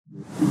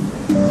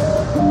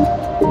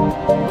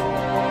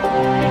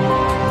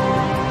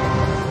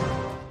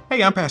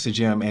Hey, I'm Pastor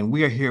Jim, and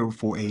we are here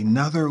for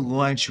another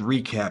lunch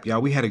recap.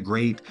 Y'all, we had a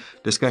great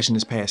discussion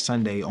this past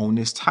Sunday on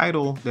this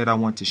title that I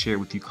want to share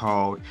with you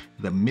called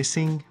The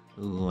Missing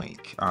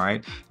Link. All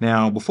right.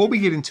 Now, before we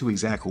get into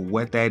exactly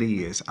what that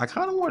is, I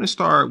kind of want to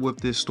start with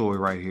this story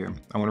right here.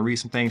 I want to read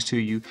some things to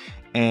you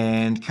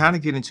and kind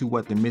of get into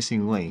what the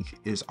missing link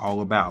is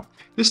all about.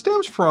 This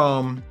stems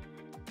from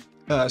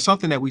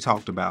something that we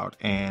talked about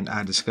and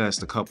I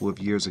discussed a couple of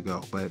years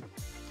ago, but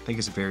I think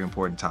it's a very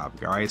important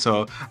topic. All right,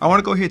 so I want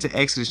to go here to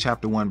Exodus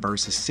chapter 1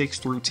 verses 6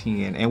 through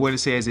 10, and what it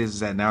says is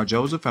that now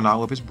Joseph and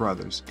all of his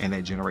brothers in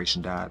that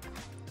generation died,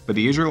 but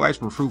the Israelites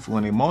were fruitful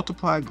and they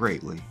multiplied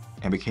greatly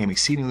and became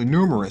exceedingly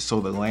numerous,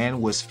 so the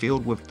land was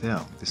filled with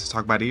them. This is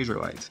talking about the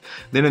Israelites.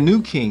 Then a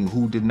new king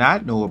who did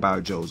not know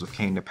about Joseph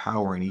came to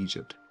power in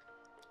Egypt.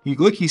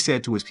 He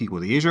said to his people,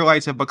 the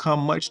Israelites have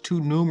become much too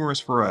numerous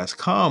for us.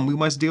 Come, we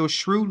must deal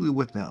shrewdly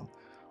with them,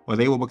 or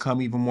they will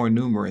become even more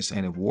numerous,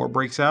 and if war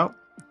breaks out,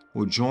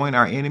 will join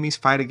our enemies,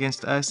 fight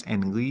against us,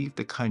 and leave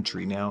the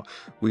country. Now,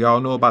 we all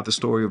know about the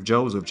story of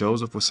Joseph.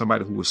 Joseph was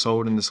somebody who was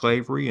sold into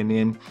slavery and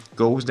then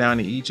goes down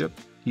to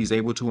Egypt. He's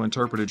able to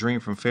interpret a dream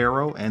from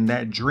Pharaoh, and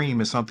that dream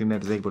is something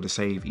that is able to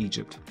save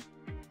Egypt.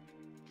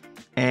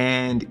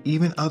 And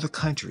even other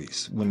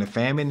countries, when the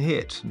famine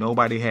hit,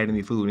 nobody had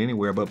any food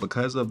anywhere, but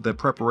because of the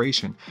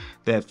preparation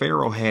that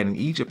Pharaoh had and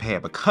Egypt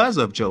had because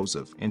of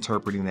Joseph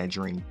interpreting that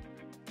dream,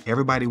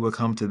 everybody would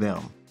come to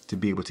them to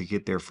be able to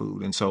get their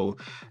food. And so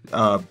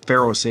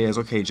Pharaoh says,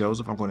 okay,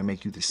 Joseph, I'm going to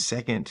make you the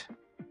second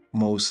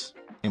most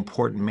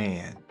important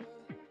man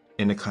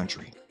in the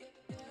country.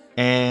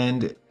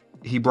 And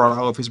he brought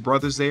all of his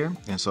brothers there.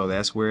 And so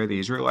that's where the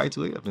Israelites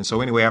lived. And so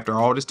anyway, after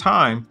all this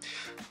time,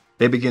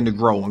 they began to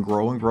grow and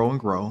grow and grow and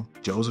grow.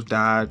 Joseph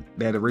died,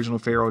 that original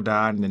Pharaoh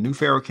died, and the new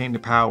Pharaoh came to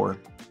power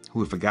who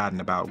had forgotten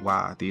about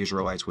why the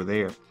Israelites were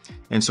there.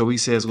 And so he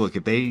says, look,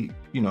 if they,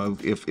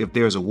 if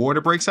there's a war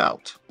that breaks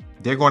out,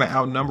 they're going to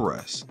outnumber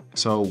us.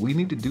 So we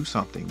need to do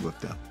something with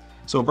them.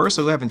 So verse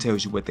 11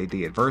 tells you what they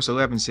did. Verse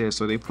 11 says,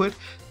 so they put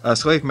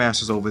slave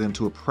masters over them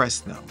to oppress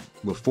them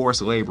with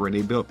forced labor, and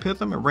they built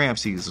Pithom and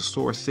Ramses, the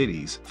store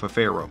cities for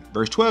Pharaoh.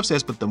 Verse 12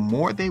 says, but the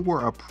more they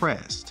were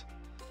oppressed,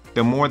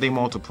 the more they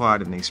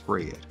multiplied and they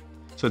spread.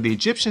 So the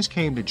Egyptians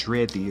came to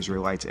dread the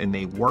Israelites, and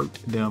they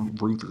worked them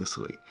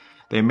ruthlessly.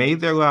 They made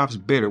their lives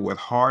bitter with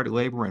hard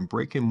labor and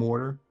brick and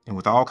mortar and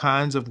with all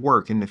kinds of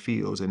work in the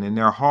fields. And in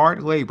their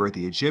hard labor,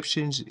 the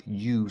Egyptians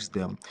used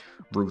them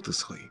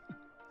ruthlessly.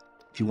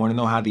 If you want to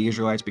know how the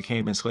Israelites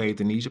became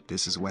enslaved in Egypt,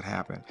 this is what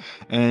happened.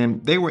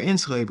 And they were in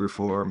slavery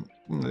for,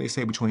 they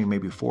say between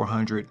maybe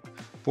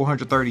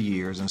 430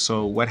 years. And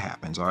so what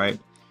happens, all right?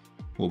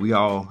 Well, we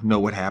all know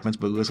what happens,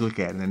 but let's look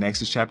at it. In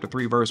Exodus chapter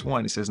 3, verse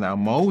 1, it says, now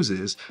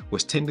Moses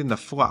was tending the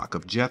flock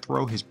of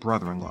Jethro, his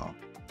brother-in-law,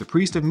 the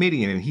priest of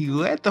Midian, and he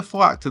led the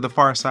flock to the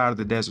far side of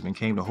the desert and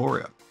came to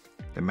Horeb,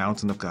 the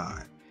mountain of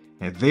God.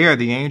 And there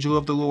the angel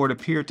of the Lord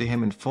appeared to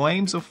him in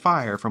flames of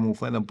fire from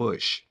within a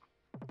bush.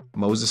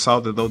 Moses saw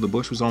that though the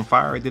bush was on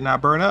fire, it did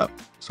not burn up.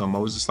 So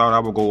Moses thought, I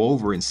will go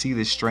over and see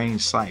this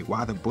strange sight,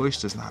 why the bush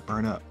does not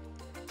burn up.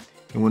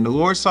 And when the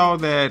Lord saw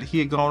that he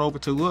had gone over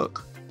to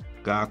look,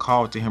 God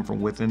called to him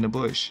from within the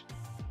bush,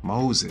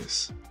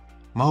 Moses,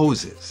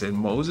 Moses. And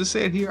Moses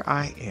said, here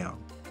I am.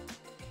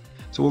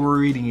 So what we're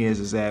reading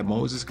is that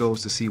Moses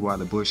goes to see why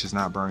the bush is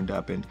not burned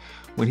up. And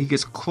when he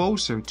gets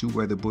closer to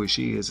where the bush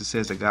is, it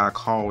says that God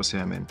calls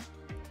him. And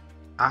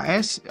I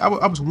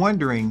was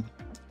wondering,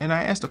 and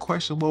I asked the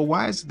question, well,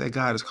 why is it that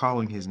God is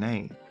calling his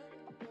name?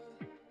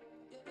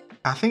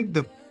 I think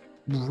the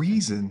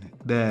reason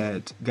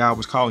that God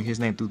was calling his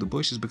name through the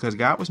bush is because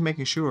God was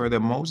making sure that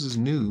Moses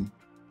knew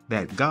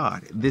that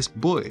God, this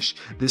bush,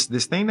 this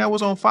thing that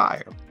was on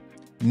fire,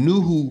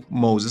 knew who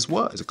Moses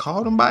was. It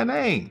called him by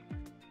name.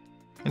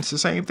 And it's the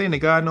same thing that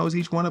God knows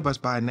each one of us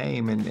by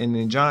name. And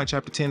in John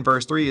chapter 10,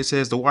 verse 3, it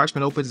says, the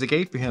watchman opens the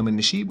gate for him and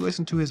the sheep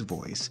listen to his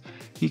voice.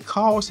 He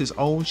calls his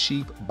own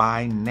sheep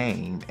by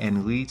name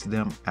and leads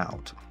them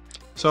out.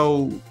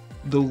 So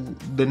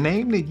the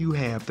name that you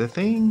have, the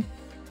thing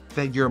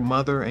that your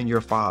mother and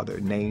your father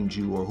named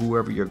you, or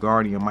whoever your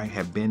guardian might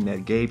have been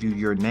that gave you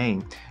your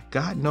name,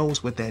 God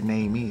knows what that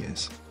name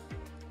is.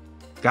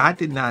 God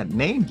did not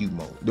name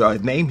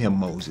him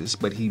Moses,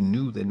 but he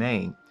knew the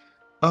name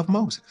of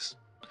Moses.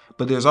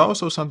 But there's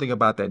also something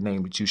about that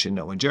name that you should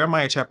know. In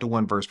Jeremiah chapter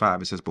 1, verse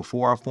 5, it says,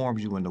 before I formed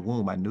you in the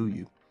womb, I knew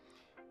you.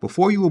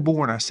 Before you were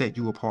born, I set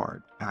you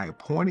apart. I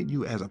appointed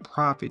you as a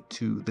prophet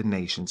to the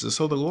nations. And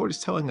so the Lord is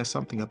telling us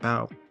something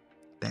about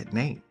that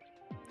name.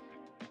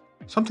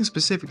 Something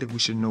specific that we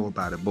should know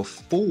about it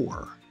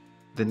before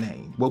the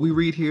name. What we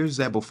read here is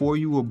that before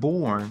you were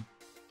born,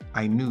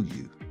 I knew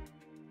you.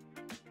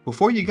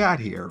 Before you got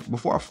here,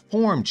 before I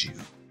formed you,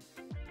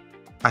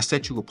 I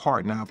set you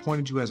apart and I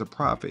appointed you as a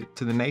prophet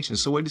to the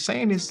nations. So what he's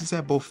saying is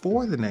that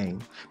before the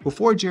name,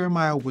 before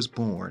Jeremiah was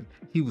born,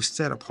 he was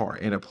set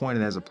apart and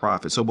appointed as a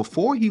prophet. So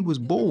before he was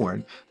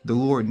born, the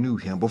Lord knew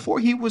him. Before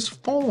he was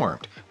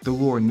formed, the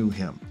Lord knew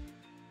him.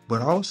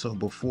 But also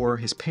before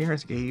his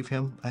parents gave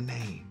him a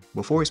name,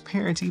 before his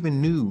parents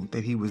even knew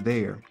that he was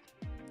there,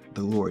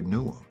 the Lord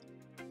knew him.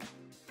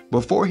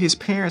 Before his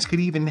parents could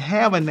even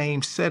have a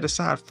name set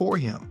aside for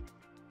him,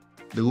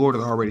 the Lord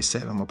had already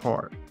set him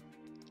apart.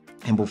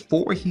 And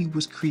before he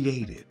was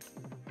created,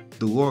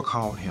 the Lord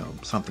called him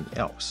something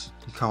else.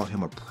 He called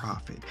him a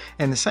prophet.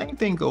 And the same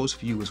thing goes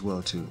for you as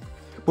well too.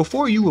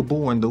 Before you were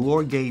born, the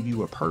Lord gave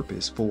you a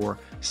purpose for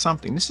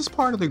something. This is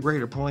part of the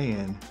greater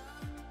plan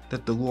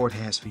that the Lord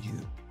has for you.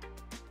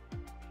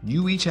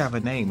 You each have a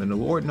name, and the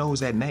Lord knows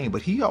that name,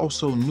 but he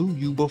also knew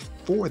you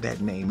before that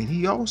name, and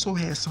he also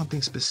has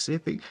something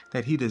specific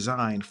that he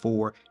designed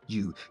for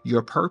you.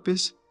 Your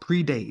purpose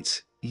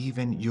predates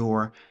even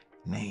your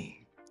name.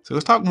 So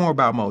let's talk more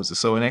about Moses.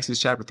 So in Exodus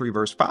chapter 3,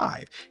 verse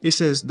 5, it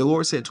says, the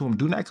Lord said to him,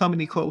 do not come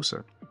any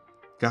closer.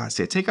 God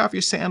said, take off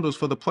your sandals,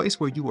 for the place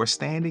where you are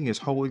standing is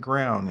holy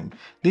ground. And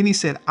then he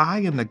said, I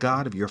am the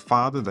God of your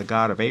father, the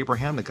God of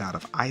Abraham, the God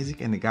of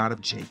Isaac, and the God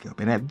of Jacob.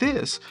 And at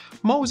this,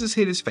 Moses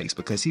hid his face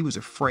because he was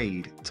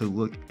afraid to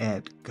look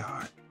at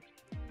God.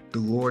 The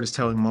Lord is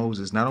telling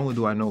Moses, not only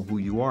do I know who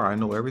you are, I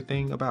know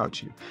everything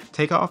about you.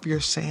 Take off your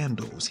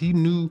sandals. He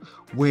knew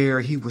where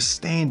he was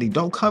standing.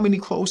 Don't come any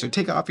closer.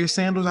 Take off your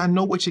sandals. I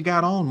know what you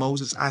got on,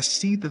 Moses. I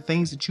see the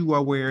things that you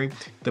are wearing.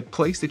 The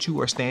place that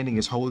you are standing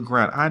is holy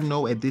ground. I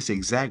know at this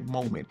exact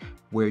moment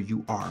where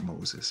you are,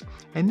 Moses.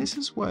 And this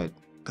is what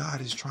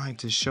God is trying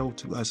to show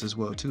to us as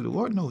well, too. The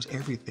Lord knows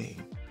everything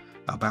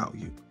about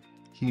you.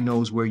 He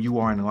knows where you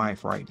are in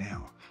life right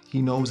now.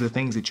 He knows the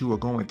things that you are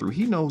going through.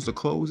 He knows the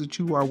clothes that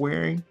you are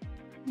wearing.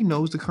 He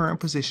knows the current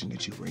position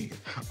that you are in.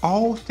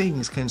 All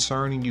things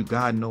concerning you,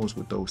 God knows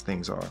what those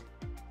things are.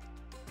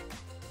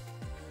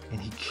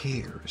 And he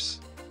cares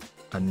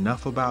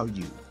enough about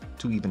you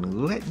to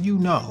even let you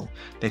know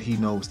that he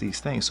knows these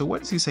things. So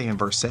what does he say in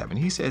verse 7?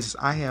 He says,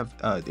 I have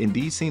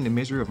indeed seen the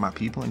misery of my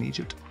people in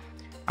Egypt.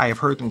 I have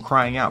heard them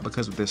crying out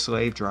because of their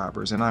slave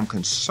drivers, and I'm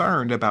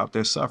concerned about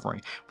their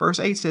suffering. Verse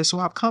 8 says, so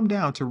I've come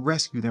down to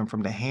rescue them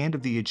from the hand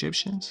of the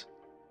Egyptians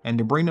and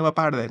to bring them up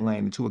out of that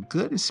land into a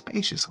good and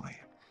spacious land.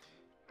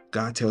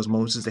 God tells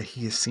Moses that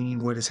he has seen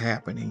what is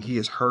happening. He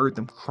has heard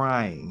them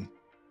crying,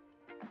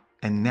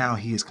 and now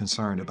he is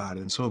concerned about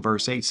it. And so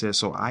verse 8 says,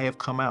 so I have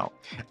come out.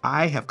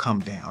 I have come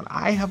down.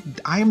 I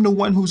am the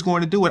one who's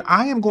going to do it.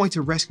 I am going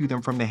to rescue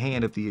them from the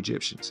hand of the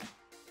Egyptians.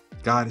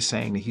 God is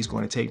saying that he's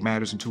going to take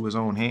matters into his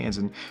own hands.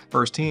 And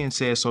verse 10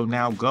 says, so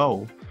now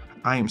go.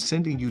 I am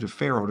sending you to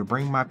Pharaoh to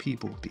bring my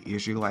people, the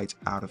Israelites,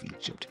 out of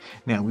Egypt.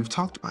 Now, we've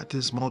talked about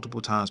this multiple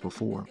times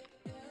before.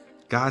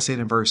 God said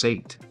in verse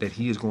 8 that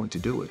he is going to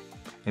do it.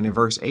 And in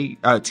verse 10,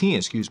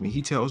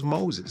 he tells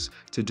Moses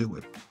to do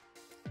it.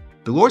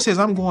 The Lord says,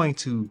 I'm going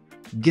to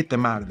get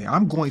them out of there.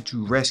 I'm going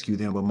to rescue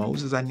them. But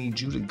Moses, I need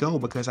you to go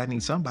because I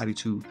need somebody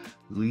to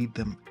lead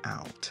them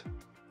out.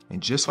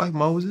 And just like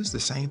Moses, the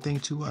same thing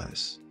to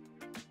us.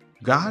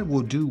 God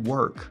will do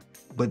work,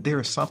 but there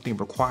is something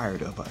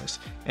required of us.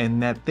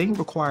 And that thing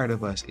required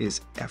of us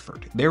is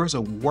effort. There is a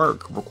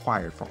work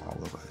required for all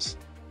of us.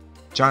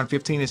 John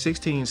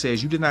 15:16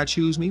 says, you did not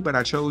choose me, but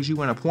I chose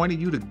you and appointed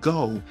you to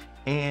go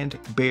and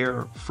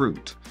bear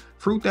fruit.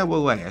 Fruit that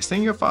will last.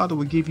 Then your Father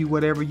will give you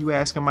whatever you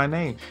ask in my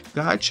name.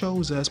 God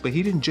chose us, but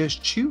he didn't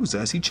just choose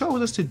us. He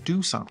chose us to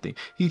do something.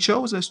 He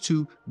chose us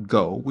to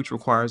go, which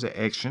requires an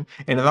action,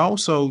 and then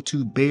also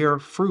to bear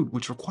fruit,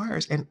 which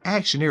requires an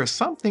action. There is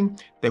something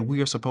that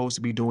we are supposed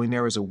to be doing.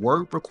 There is a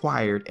work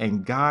required,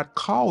 and God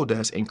called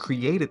us and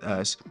created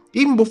us,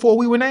 even before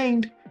we were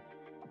named,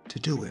 to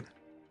do it.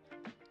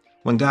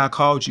 When God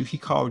called you, he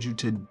called you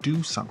to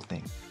do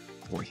something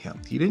for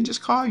him. He didn't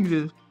just call you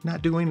to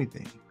not do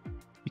anything.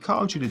 He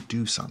called you to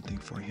do something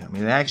for him.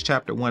 In Acts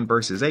chapter 1,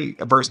 verse 8,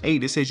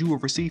 it says, you will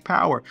receive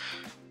power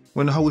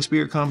when the Holy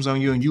Spirit comes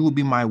on you, and you will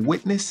be my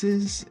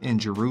witnesses in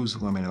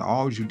Jerusalem and in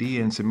all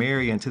Judea and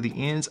Samaria and to the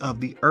ends of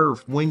the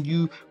earth. When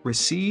you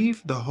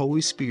receive the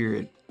Holy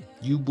Spirit,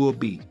 you will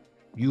be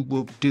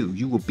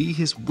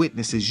his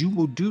witnesses. You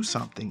will do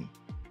something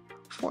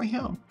for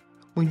him.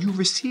 When you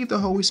receive the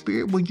Holy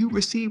Spirit, when you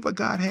receive what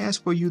God has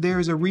for you, there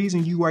is a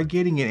reason you are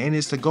getting it, and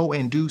it's to go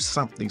and do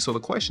something. So the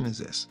question is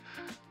this: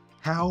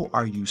 how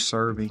are you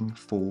serving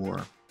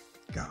for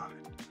God?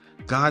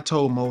 God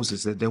told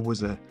Moses that there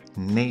was a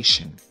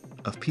nation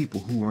of people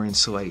who were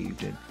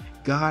enslaved, and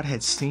God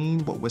had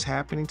seen what was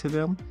happening to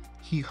them.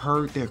 He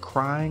heard their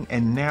crying,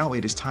 and now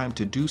it is time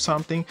to do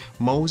something.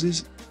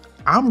 Moses,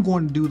 I'm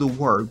going to do the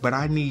work, but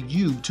I need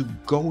you to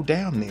go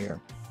down there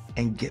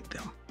and get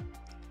them.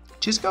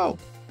 Just go.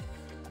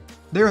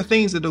 There are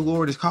things that the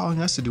Lord is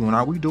calling us to do, and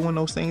are we doing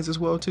those things as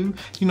well too?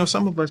 You know,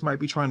 some of us might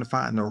be trying to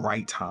find the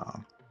right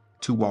time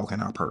to walk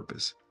in our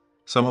purpose.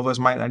 Some of us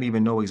might not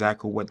even know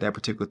exactly what that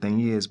particular thing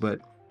is, but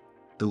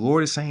the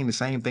Lord is saying the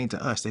same thing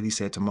to us that he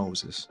said to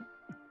Moses.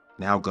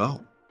 Now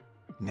go.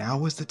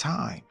 Now is the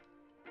time.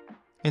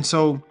 And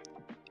so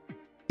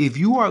if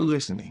you are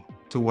listening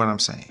to what I'm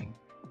saying,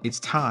 it's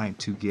time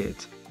to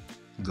get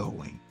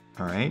going.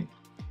 All right.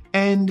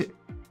 And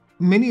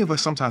many of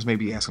us sometimes may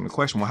be asking the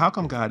question, well, how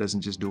come God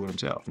doesn't just do it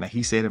himself? Now,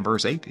 he said in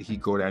verse 8 that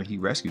he'd go down and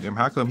he'd rescue them.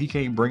 How come he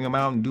can't bring them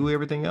out and do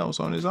everything else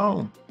on his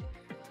own?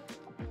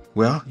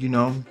 Well, you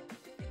know,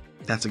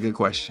 that's a good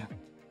question.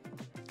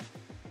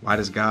 Why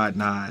does God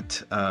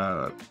not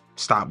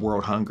stop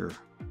world hunger?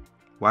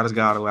 Why does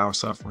God allow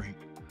suffering?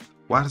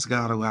 Why does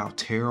God allow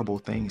terrible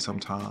things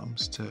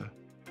sometimes to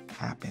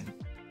happen?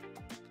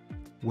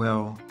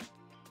 Well,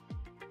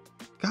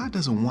 God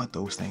doesn't want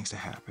those things to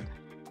happen.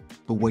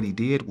 But what he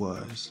did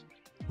was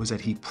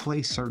that he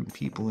placed certain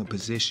people in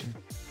position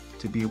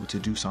to be able to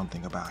do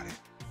something about it.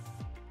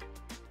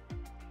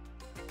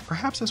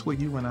 Perhaps that's what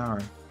you and I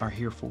are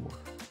here for.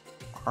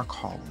 Our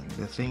calling,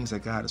 the things that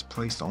God has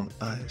placed on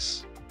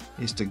us,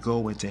 is to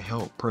go and to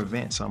help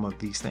prevent some of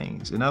these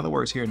things. In other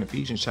words, here in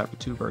Ephesians chapter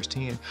 2, verse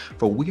 10,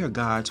 for we are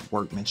God's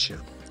workmanship,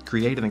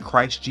 created in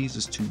Christ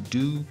Jesus to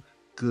do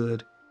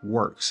good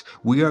works.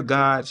 We are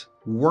God's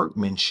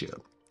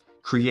workmanship,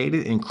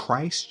 created in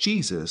Christ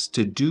Jesus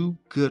to do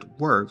good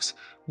works,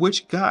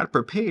 which God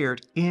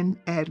prepared in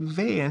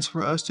advance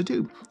for us to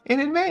do. In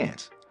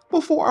advance.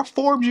 Before I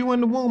formed you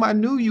in the womb, I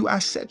knew you. I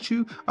set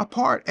you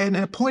apart and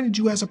appointed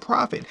you as a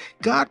prophet.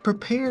 God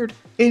prepared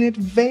in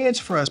advance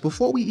for us.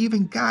 Before we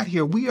even got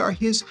here, we are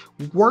his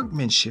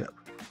workmanship,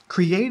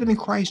 created in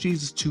Christ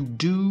Jesus to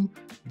do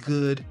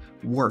good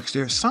works.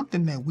 There's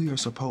something that we are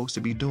supposed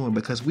to be doing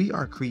because we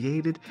are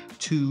created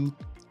to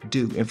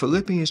do. In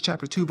Philippians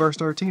chapter 2, verse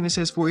 13, it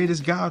says, for it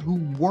is God who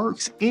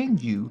works in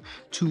you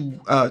to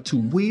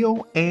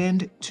will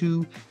and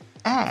to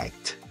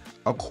act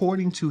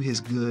according to his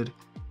good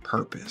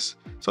purpose.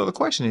 So the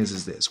question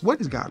is this: what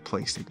has God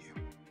placed in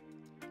you?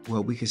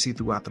 Well, we can see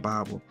throughout the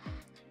Bible,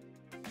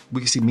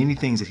 we can see many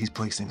things that he's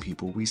placed in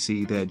people. We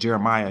see that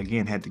Jeremiah,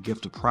 again, had the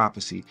gift of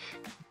prophecy.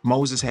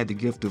 Moses had the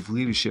gift of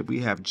leadership.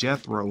 We have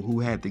Jethro, who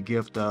had the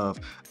gift of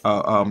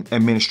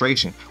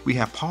administration. We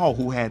have Paul,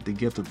 who had the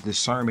gift of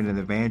discernment and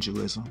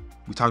evangelism.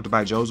 We talked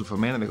about Joseph a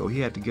minute ago. He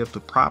had the gift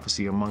of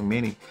prophecy among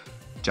many.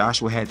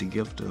 Joshua had the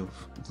gift of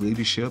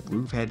leadership.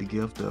 Ruth had the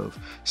gift of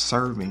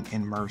serving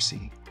and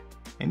mercy.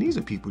 And these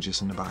are people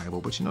just in the Bible.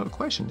 But you know, the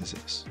question is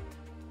this: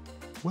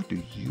 what do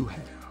you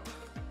have?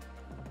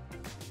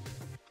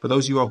 For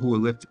those of you all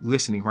who are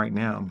listening right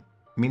now,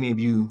 many of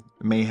you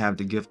may have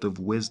the gift of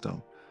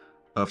wisdom,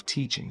 of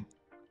teaching,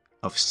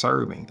 of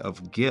serving,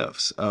 of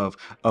gifts, of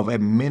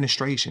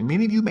administration.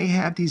 Many of you may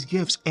have these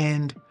gifts.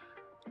 And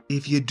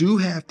if you do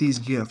have these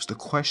gifts, the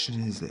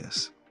question is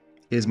this: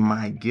 is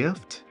my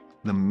gift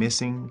the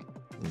missing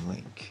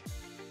link?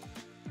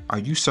 Are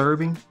you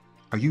serving?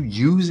 Are you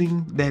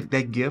using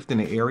that gift in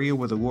the area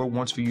where the Lord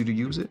wants for you to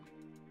use it?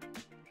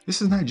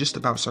 This is not just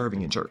about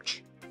serving in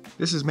church.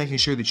 This is making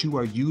sure that you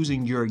are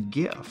using your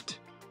gift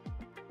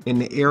in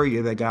the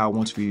area that God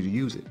wants for you to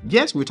use it.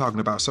 Yes, we're talking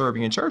about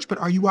serving in church, but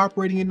are you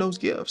operating in those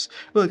gifts?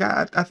 Look,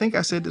 I think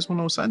I said this one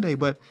on Sunday,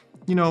 but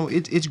you know,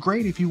 it's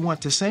great if you want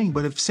to sing,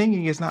 but if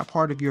singing is not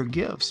part of your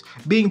gifts,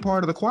 being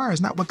part of the choir is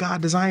not what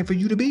God designed for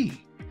you to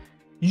be.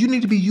 You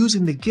need to be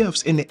using the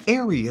gifts in the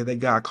area that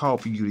God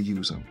called for you to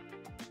use them.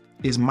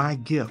 Is my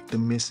gift the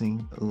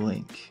missing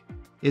link?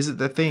 Is it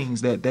the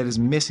things that is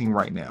missing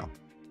right now?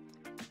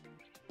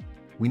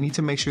 We need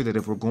to make sure that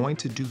if we're going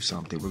to do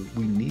something,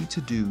 we need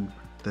to do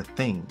the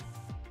thing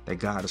that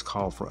God has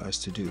called for us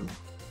to do.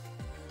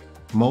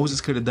 Moses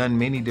could have done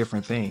many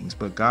different things,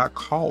 but God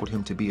called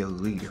him to be a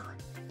leader.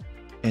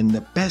 And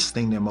the best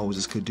thing that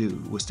Moses could do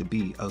was to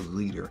be a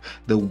leader.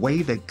 The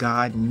way that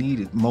God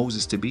needed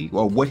Moses to be,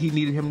 or what he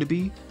needed him to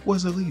be,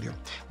 was a leader.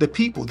 The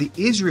people, the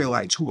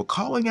Israelites who were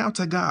calling out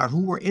to God,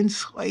 who were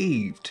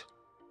enslaved,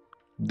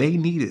 they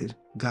needed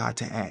God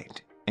to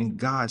act. And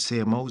God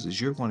said,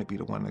 Moses, you're going to be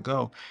the one to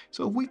go.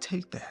 So if we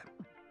take that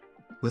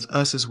with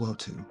us as well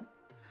too,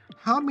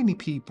 how many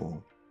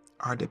people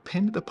are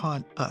dependent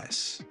upon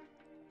us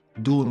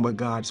doing what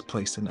God's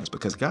placed in us?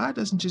 Because God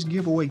doesn't just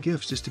give away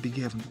gifts just to be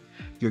given.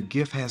 Your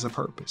gift has a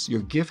purpose.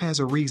 Your gift has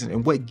a reason.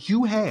 And what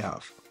you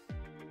have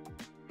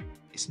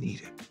is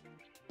needed.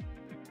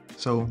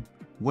 So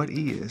what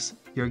is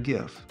your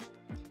gift?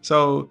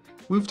 So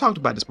we've talked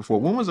about this before.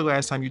 When was the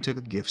last time you took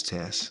a gifts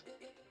test?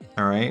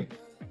 All right.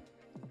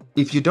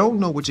 If you don't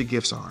know what your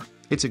gifts are,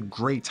 it's a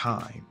great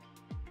time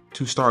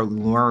to start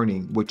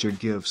learning what your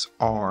gifts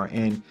are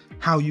and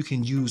how you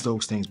can use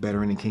those things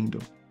better in the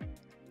kingdom.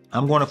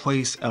 I'm going to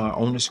place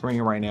on the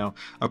screen right now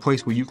a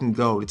place where you can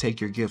go to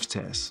take your gifts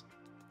test,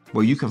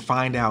 where you can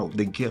find out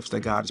the gifts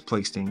that God has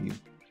placed in you.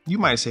 You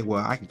might say,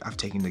 well, I've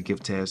taken the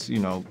gift test,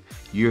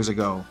 years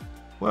ago.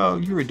 Well,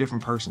 you're a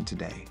different person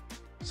today.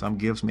 Some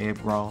gifts may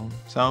have grown,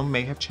 some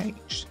may have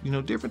changed.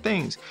 Different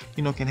things,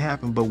 can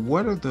happen. But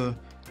what are the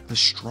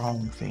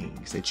strong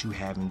things that you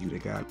have in you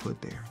that God put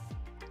there?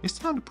 It's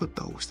time to put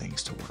those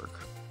things to work.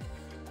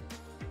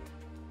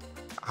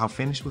 I'll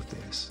finish with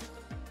this.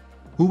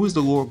 Who is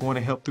the Lord going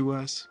to help through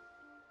us?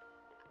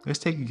 Let's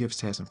take a gifts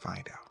test and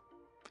find out.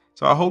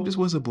 So I hope this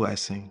was a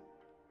blessing.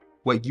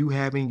 What you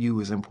have in you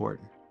is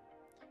important.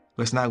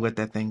 Let's not let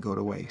that thing go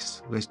to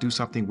waste. Let's do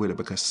something with it,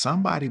 because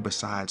somebody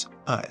besides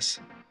us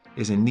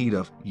is in need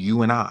of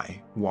you and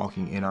I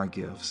walking in our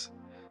gifts.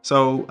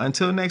 So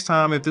until next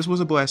time, if this was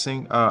a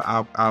blessing,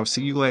 I'll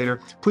see you later.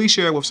 Please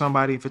share it with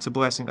somebody if it's a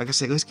blessing. Like I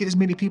said, let's get as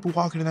many people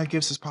walking in their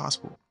gifts as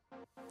possible.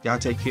 Y'all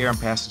take care. I'm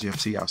Pastor Jeff.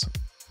 See y'all soon.